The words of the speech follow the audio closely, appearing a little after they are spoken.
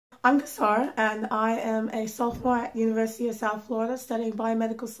I'm Kasara, and I am a sophomore at the University of South Florida studying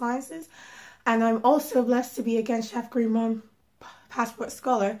biomedical sciences, and I'm also blessed to be a Genshaft Greenbaum Passport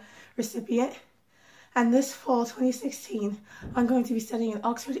Scholar recipient. And this fall 2016, I'm going to be studying in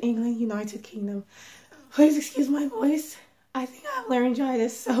Oxford, England, United Kingdom. Please excuse my voice. I think I have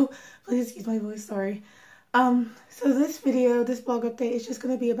laryngitis, so please excuse my voice, sorry. So this video, this blog update is just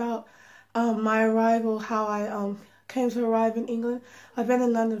going to be about my arrival, how I came to arrive in England. I've been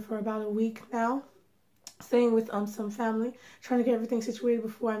in London for about a week now, staying with some family, trying to get everything situated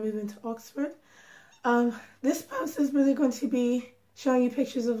before I move into Oxford. This post is really going to be showing you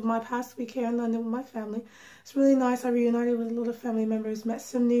pictures of my past week here in London with my family. It's really nice. I reunited with a lot of family members, met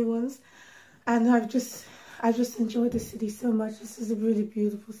some new ones, and I've just enjoyed the city so much. This is a really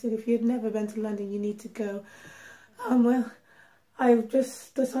beautiful city. If you've never been to London, you need to go. Well, I've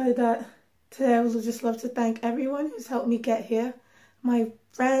just decided that today I would just love to thank everyone who's helped me get here. My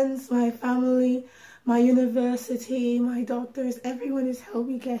friends, my family, my university, my doctors, everyone who's helped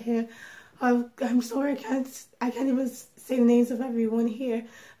me get here. I'm sorry I can't even say the names of everyone here,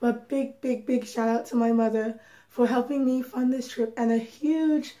 but big shout out to my mother for helping me fund this trip, and a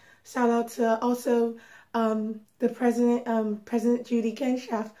huge shout out to also the President Judy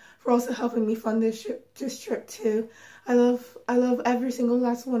Genshaft for also helping me fund this trip too. I love every single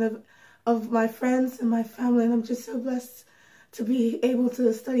last one of my friends and my family, and I'm just so blessed to be able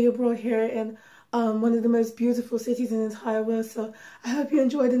to study abroad here in one of the most beautiful cities in the entire world. So I hope you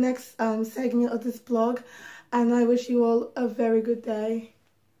enjoy the next segment of this blog, and I wish you all a very good day.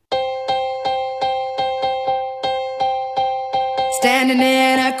 Standing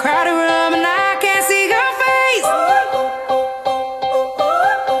in a crowded room and I can't see your face.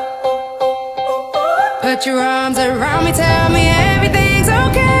 Put your arms around me, tell me everything.